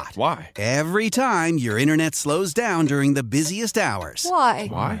a lot. Why? Every time your internet slows down during the busiest hours.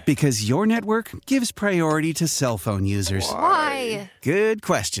 Why? Because your network gives priority to cell phone users. Why? Good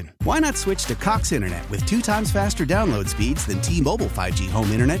question. Why not switch to Cox Internet with 2 times faster download speeds than T-Mobile 5G home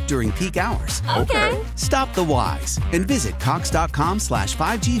internet during peak hours? Okay. Stop the whys and visit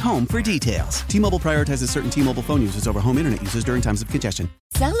cox.com/5G home for details. T-Mobile prioritizes certain T-Mobile phone users over home internet users during times of congestion.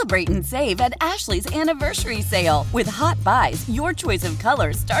 Celebrate and save at Ashley's Anniversary Sale. With Hot Buys, your choice of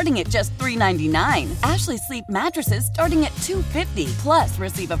colors starting at just $3.99. Ashley Sleep mattresses starting at $2.50. Plus,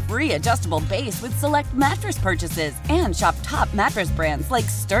 receive a free adjustable base with select mattress purchases. And shop top mattress brands like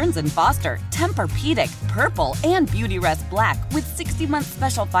Stearns & Foster, Tempur-Pedic, Purple, and Beautyrest Black with 60-month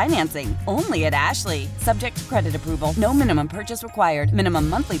special financing. Only at Ashley. Subject to credit approval. No minimum purchase required. Minimum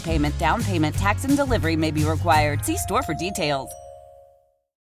monthly payment, down payment, tax, and delivery may be required. See store for details.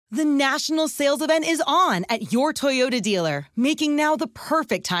 The national sales event is on at your Toyota dealer, making now the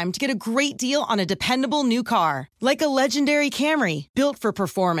perfect time to get a great deal on a dependable new car. Like a legendary Camry, built for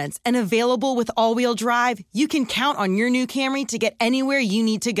performance and available with all-wheel drive, you can count on your new Camry to get anywhere you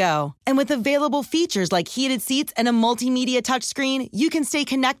need to go. And with available features like heated seats and a multimedia touchscreen, you can stay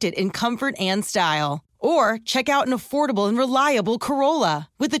connected in comfort and style. Or check out an affordable and reliable Corolla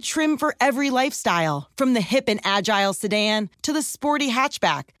with a trim for every lifestyle. From the hip and agile sedan to the sporty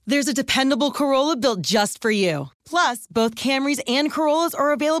hatchback, there's a dependable Corolla built just for you. Plus, both Camrys and Corollas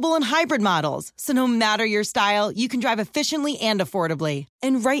are available in hybrid models, so no matter your style, you can drive efficiently and affordably.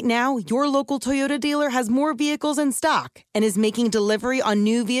 And right now, your local Toyota dealer has more vehicles in stock and is making delivery on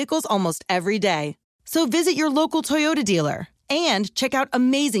new vehicles almost every day. So visit your local Toyota dealer. And check out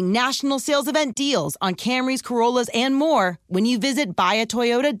amazing national sales event deals on Camrys, Corollas, and more when you visit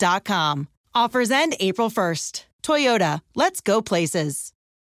buyatoyota.com. Offers end April 1st. Toyota, let's go places.